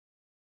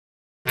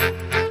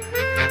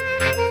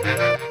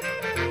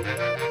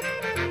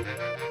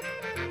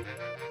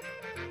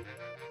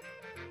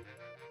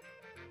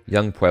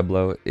Young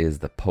Pueblo is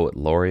the poet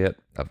laureate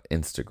of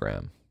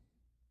Instagram.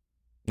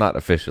 Not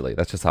officially,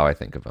 that's just how I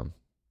think of him.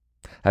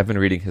 I've been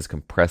reading his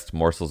compressed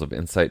morsels of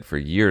insight for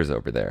years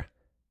over there.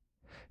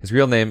 His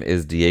real name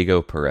is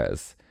Diego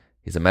Perez.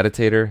 He's a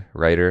meditator,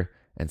 writer,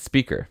 and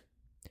speaker.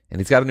 And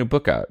he's got a new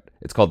book out.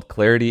 It's called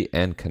Clarity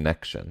and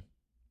Connection.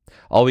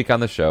 All week on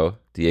the show,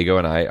 Diego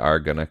and I are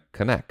going to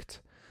connect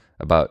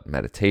about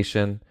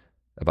meditation,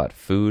 about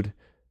food,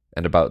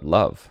 and about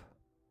love.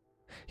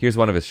 Here's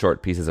one of his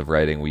short pieces of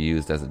writing we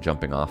used as a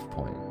jumping off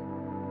point.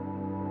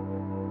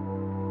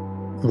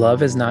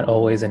 Love is not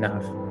always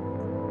enough.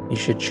 You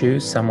should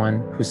choose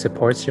someone who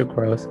supports your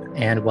growth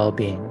and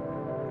well-being.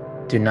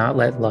 Do not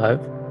let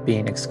love be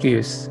an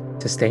excuse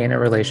to stay in a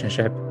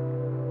relationship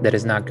that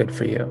is not good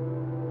for you.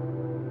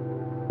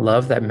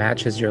 Love that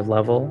matches your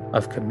level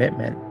of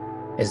commitment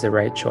is the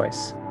right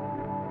choice.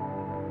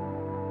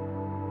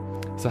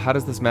 So how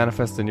does this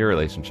manifest in your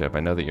relationship?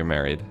 I know that you're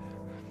married.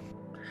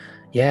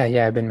 Yeah,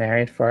 I've been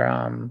married for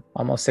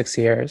almost 6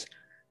 years.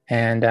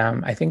 And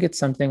I think it's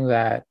something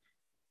that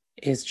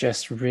is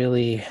just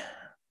really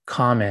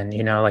common,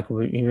 like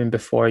even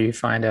before you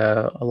find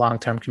a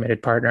long-term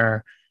committed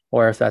partner,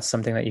 or if that's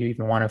something that you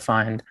even want to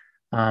find.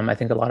 I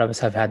think a lot of us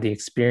have had the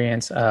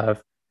experience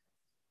of,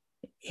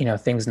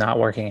 things not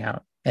working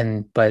out.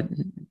 But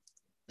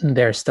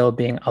there still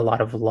being a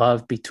lot of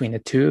love between the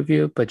two of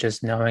you, but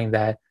just knowing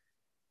that,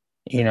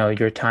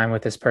 your time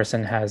with this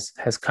person has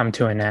come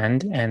to an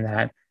end, and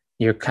that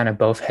you're kind of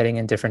both heading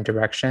in different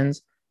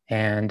directions,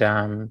 and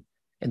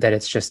that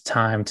it's just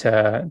time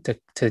to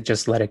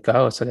just let it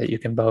go so that you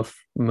can both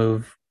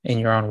move in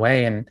your own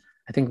way. And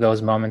I think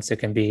those moments, it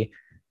can be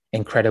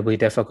incredibly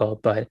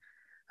difficult, but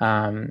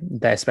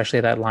that, especially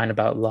that line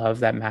about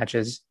love that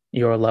matches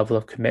your level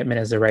of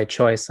commitment, is the right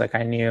choice. Like,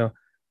 I knew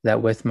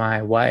that with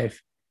my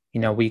wife,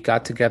 we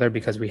got together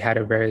because we had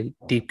a very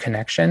deep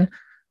connection,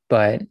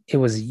 but it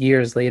was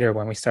years later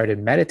when we started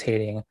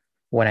meditating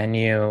when I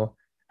knew.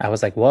 I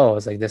was like, whoa, I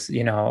was like, this,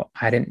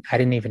 I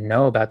didn't even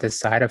know about this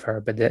side of her,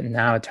 but then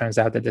now it turns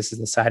out that this is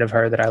the side of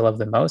her that I love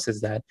the most,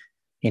 is that,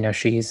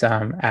 she's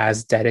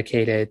as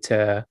dedicated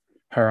to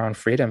her own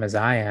freedom as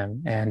I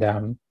am.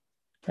 And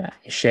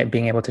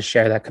being able to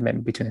share that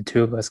commitment between the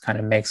two of us kind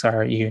of makes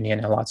our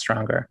union a lot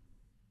stronger.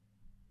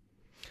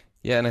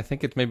 Yeah, and I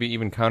think it's maybe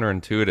even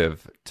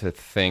counterintuitive to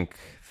think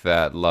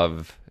that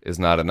love is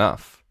not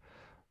enough.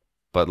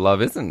 But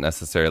love isn't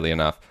necessarily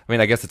enough. I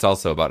mean, I guess it's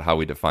also about how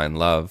we define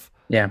love,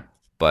 Yeah.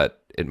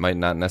 but it might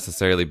not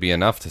necessarily be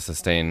enough to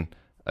sustain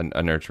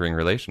a nurturing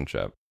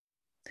relationship.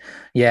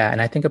 Yeah.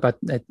 And I think about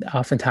it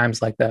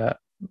oftentimes,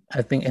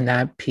 I think in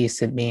that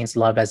piece, it means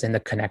love as in the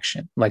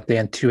connection, like the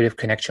intuitive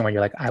connection where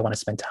you're like, I want to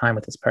spend time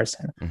with this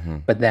person. Mm-hmm.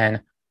 But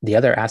then the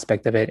other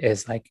aspect of it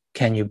is like,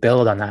 can you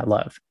build on that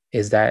love?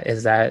 Is that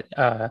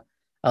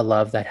a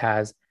love that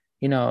has,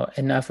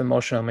 enough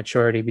emotional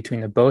maturity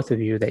between the both of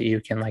you that you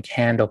can like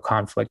handle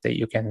conflict, that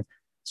you can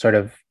sort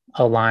of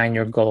align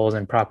your goals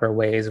in proper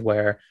ways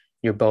where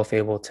you're both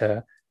able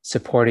to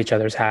support each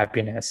other's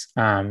happiness,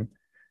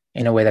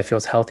 in a way that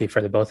feels healthy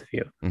for the both of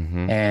you.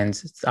 Mm-hmm.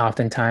 And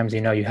oftentimes,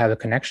 you have a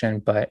connection,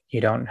 but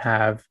you don't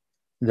have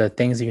the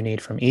things you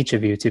need from each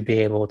of you to be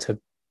able to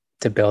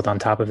build on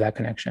top of that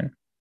connection.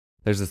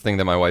 There's this thing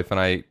that my wife and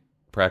I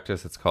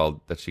practice. It's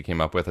called, that she came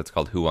up with. It's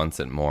called Who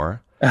Wants It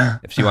More?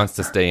 If she wants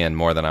to stay in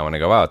more than I want to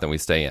go out, then we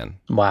stay in.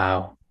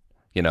 Wow.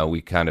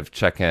 We kind of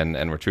check in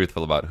and we're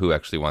truthful about who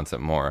actually wants it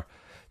more.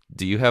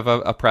 Do you have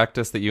a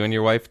practice that you and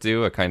your wife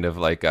do, a kind of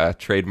like a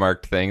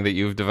trademarked thing that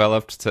you've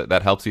developed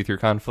that helps you through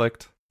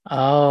conflict?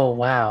 Oh,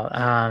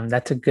 wow.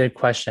 That's a good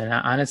question.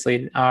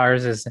 Honestly,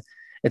 ours is,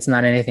 it's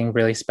not anything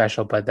really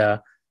special, but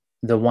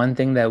the one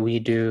thing that we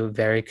do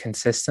very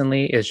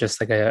consistently is just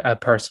like a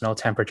personal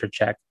temperature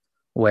check,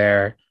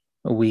 where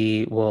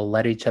we will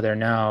let each other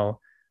know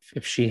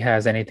if she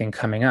has anything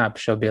coming up.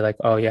 She'll be like,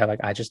 oh yeah,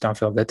 like I just don't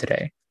feel good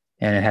today,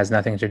 and it has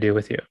nothing to do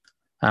with you.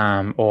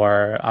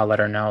 Or I'll let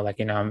her know, like,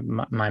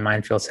 my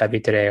mind feels heavy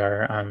today,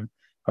 or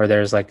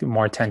there's like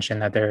more tension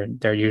that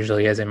there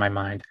usually is in my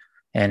mind,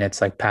 and it's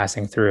like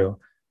passing through.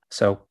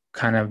 So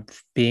kind of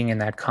being in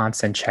that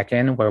constant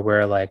check-in where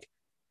we're like,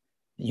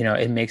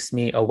 it makes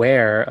me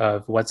aware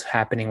of what's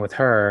happening with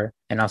her.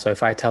 And also,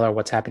 if I tell her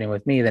what's happening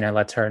with me, then it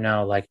lets her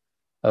know, like,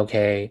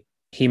 okay,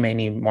 he may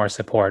need more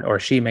support, or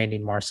she may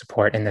need more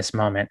support in this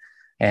moment.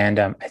 And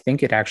I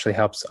think it actually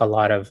helps a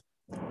lot of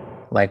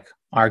like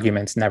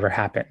arguments never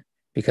happen,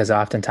 because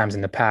oftentimes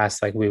in the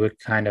past, like we would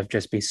kind of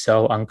just be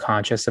so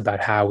unconscious about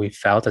how we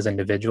felt as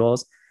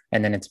individuals.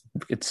 And then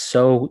it's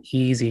so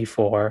easy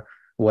for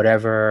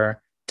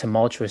whatever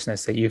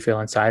tumultuousness that you feel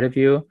inside of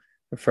you,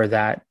 for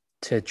that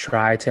to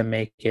try to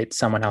make it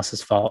someone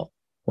else's fault,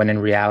 when in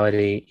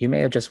reality you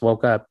may have just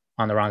woke up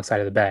on the wrong side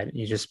of the bed.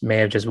 You just may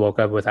have just woke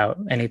up without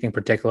anything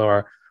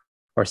particular,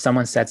 or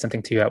someone said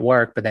something to you at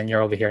work, but then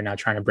you're over here now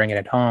trying to bring it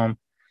at home.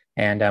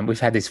 And we've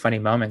had these funny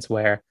moments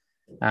where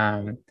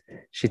um,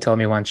 she told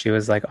me once, she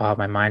was like, oh,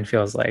 my mind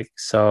feels like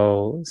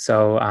so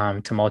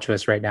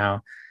tumultuous right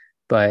now.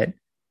 But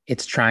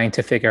it's trying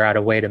to figure out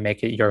a way to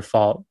make it your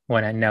fault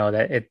when I know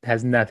that it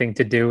has nothing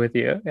to do with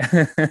you.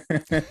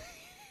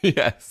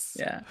 Yes.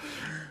 Yeah.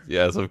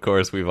 Yes, of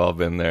course, we've all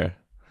been there.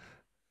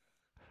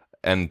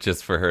 And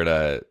just for her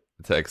to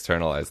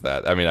externalize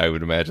that, I mean, I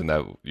would imagine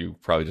that you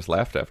probably just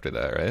laughed after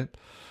that, right?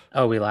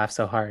 Oh, we laughed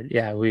so hard.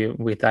 Yeah,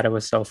 we thought it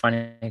was so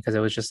funny because it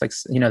was just like,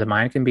 the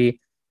mind can be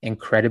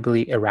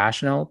incredibly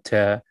irrational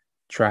to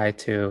try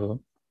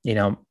to, you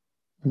know,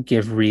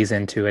 give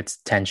reason to its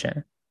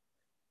tension.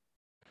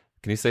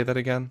 Can you say that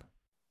again?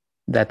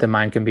 That the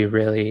mind can be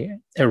really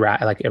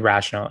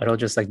irrational. It'll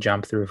just like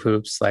jump through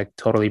hoops, like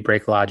totally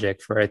break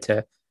logic for it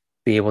to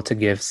be able to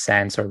give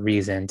sense or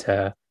reason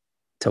to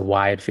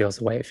why it feels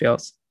the way it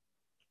feels.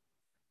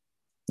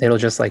 It'll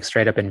just like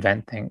straight up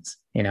invent things,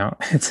 you know?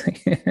 It's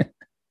like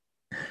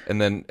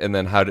And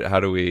then how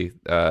do we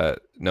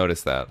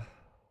notice that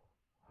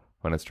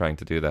when it's trying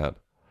to do that?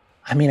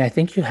 I mean, I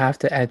think you have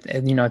to,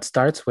 it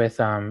starts with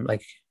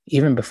like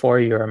even before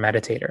you're a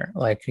meditator,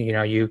 like,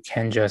 you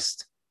can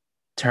just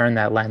turn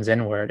that lens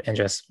inward and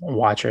just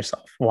watch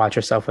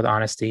yourself with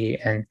honesty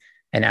and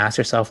ask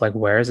yourself, like,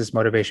 where is this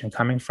motivation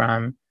coming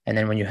from? And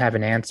then when you have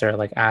an answer,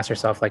 like, ask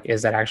yourself, like,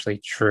 is that actually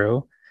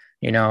true?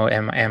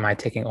 Am I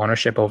taking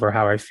ownership over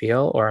how I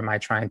feel, or am I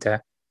trying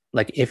to,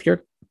 like, if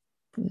you're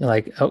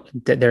like, oh,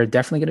 there are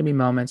definitely going to be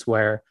moments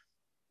where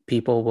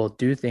people will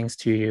do things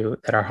to you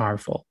that are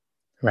harmful,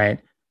 right?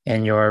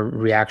 And your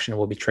reaction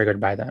will be triggered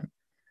by them.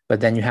 But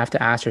then you have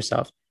to ask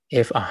yourself,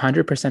 if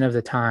 100% of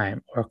the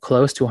time, or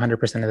close to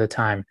 100% of the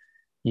time,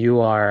 you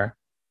are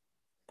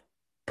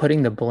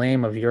putting the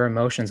blame of your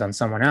emotions on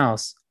someone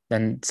else,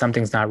 then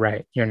something's not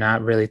right. You're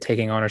not really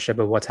taking ownership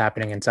of what's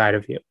happening inside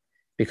of you.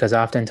 Because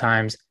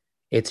oftentimes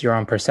it's your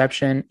own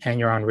perception and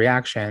your own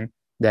reaction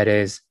that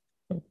is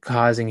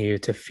causing you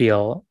to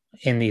feel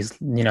in these,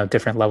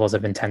 different levels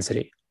of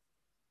intensity.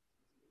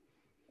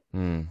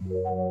 Hmm.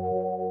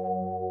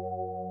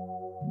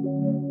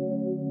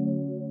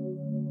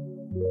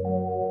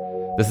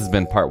 This has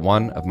been part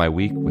 1 of my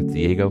week with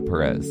Diego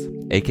Perez,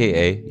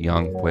 aka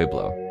Young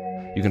Pueblo.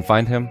 You can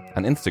find him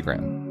on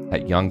Instagram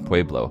at Young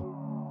Pueblo.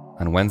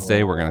 On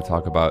Wednesday, we're going to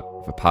talk about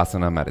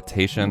Vipassana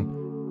meditation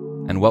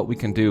and what we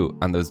can do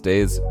on those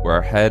days where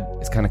our head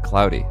is kind of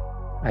cloudy.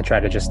 I try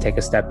to just take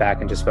a step back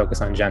and just focus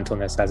on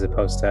gentleness as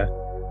opposed to,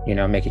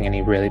 making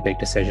any really big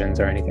decisions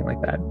or anything like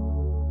that.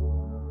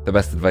 The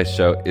Best Advice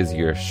Show is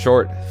your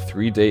short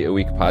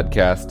 3-day-a-week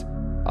podcast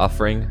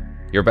offering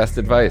your best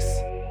advice.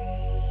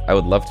 I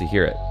would love to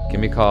hear it. Give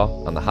me a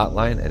call on the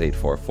hotline at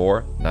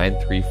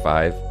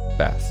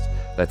 844-935-BEST.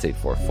 That's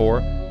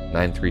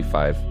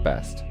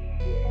 844-935-BEST.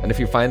 And if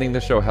you're finding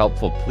the show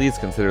helpful, please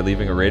consider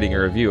leaving a rating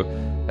or review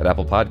at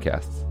Apple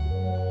Podcasts.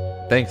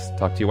 Thanks.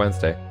 Talk to you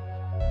Wednesday.